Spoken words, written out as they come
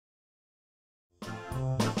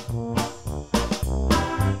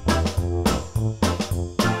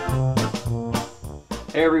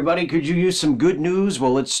Hey everybody, could you use some good news?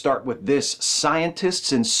 Well, let's start with this.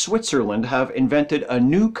 Scientists in Switzerland have invented a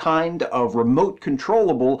new kind of remote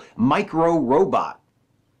controllable micro-robot.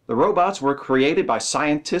 The robots were created by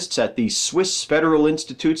scientists at the Swiss Federal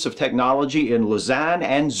Institutes of Technology in Lausanne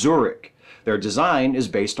and Zurich. Their design is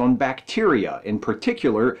based on bacteria, in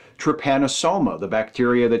particular Trypanosoma, the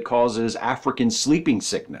bacteria that causes African sleeping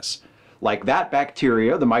sickness. Like that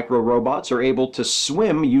bacteria, the micro-robots are able to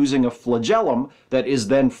swim using a flagellum that is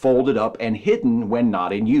then folded up and hidden when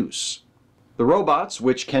not in use. The robots,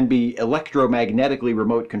 which can be electromagnetically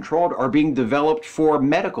remote controlled, are being developed for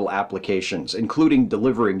medical applications, including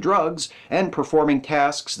delivering drugs and performing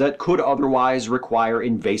tasks that could otherwise require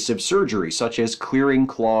invasive surgery, such as clearing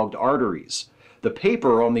clogged arteries. The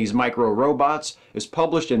paper on these micro-robots is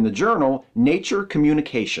published in the journal Nature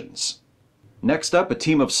Communications. Next up, a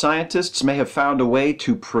team of scientists may have found a way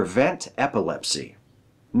to prevent epilepsy.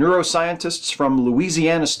 Neuroscientists from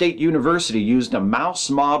Louisiana State University used a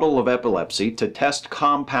mouse model of epilepsy to test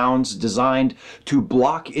compounds designed to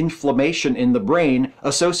block inflammation in the brain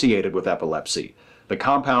associated with epilepsy. The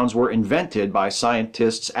compounds were invented by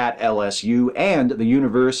scientists at LSU and the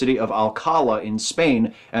University of Alcalá in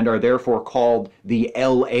Spain and are therefore called the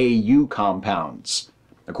LAU compounds.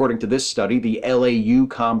 According to this study, the LAU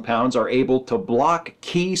compounds are able to block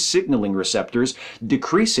key signaling receptors,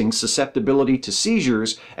 decreasing susceptibility to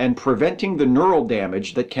seizures and preventing the neural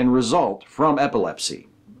damage that can result from epilepsy.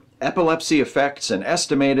 Epilepsy affects an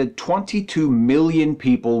estimated 22 million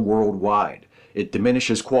people worldwide. It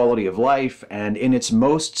diminishes quality of life and, in its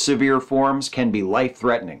most severe forms, can be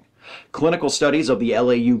life-threatening. Clinical studies of the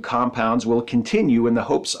LAU compounds will continue in the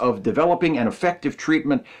hopes of developing an effective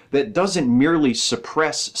treatment that doesn't merely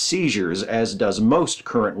suppress seizures, as does most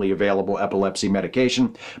currently available epilepsy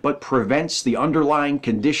medication, but prevents the underlying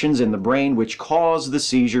conditions in the brain which cause the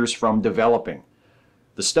seizures from developing.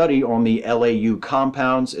 The study on the LAU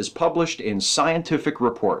compounds is published in Scientific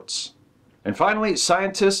Reports. And finally,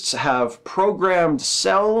 scientists have programmed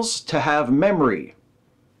cells to have memory.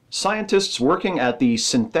 Scientists working at the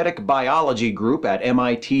Synthetic Biology Group at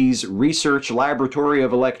MIT's Research Laboratory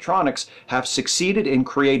of Electronics have succeeded in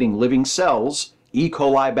creating living cells, E.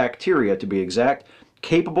 coli bacteria to be exact,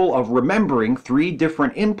 capable of remembering 3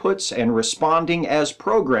 different inputs and responding as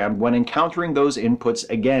programmed when encountering those inputs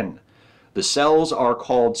again. The cells are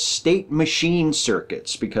called state machine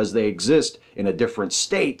circuits because they exist in a different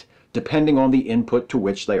state depending on the input to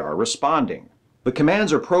which they are responding. The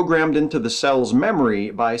commands are programmed into the cell's memory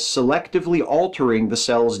by selectively altering the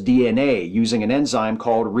cell's DNA using an enzyme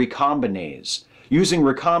called recombinase. Using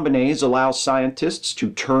recombinase allows scientists to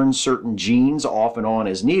turn certain genes off and on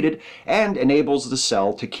as needed and enables the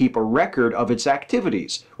cell to keep a record of its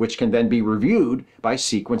activities, which can then be reviewed by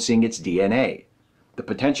sequencing its DNA. The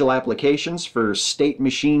potential applications for state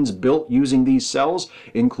machines built using these cells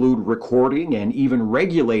include recording and even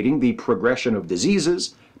regulating the progression of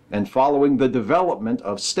diseases, and following the development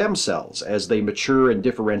of stem cells as they mature and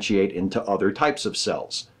differentiate into other types of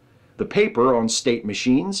cells. The paper on state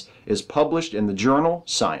machines is published in the journal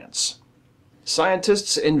Science.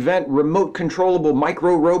 Scientists invent remote controllable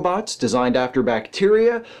micro-robots designed after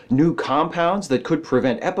bacteria, new compounds that could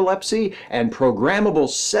prevent epilepsy, and programmable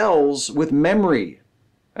cells with memory.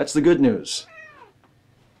 That's the good news.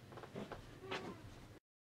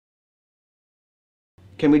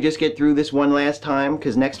 Can we just get through this one last time?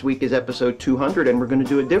 Because next week is episode 200 and we're going to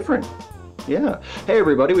do it different. Yeah. Hey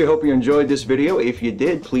everybody, we hope you enjoyed this video. If you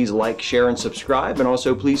did, please like, share, and subscribe. And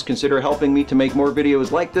also please consider helping me to make more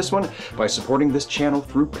videos like this one by supporting this channel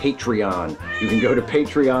through Patreon. You can go to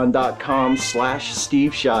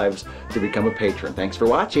patreon.com/Steve Shives to become a patron. Thanks for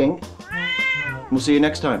watching. We'll see you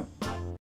next time.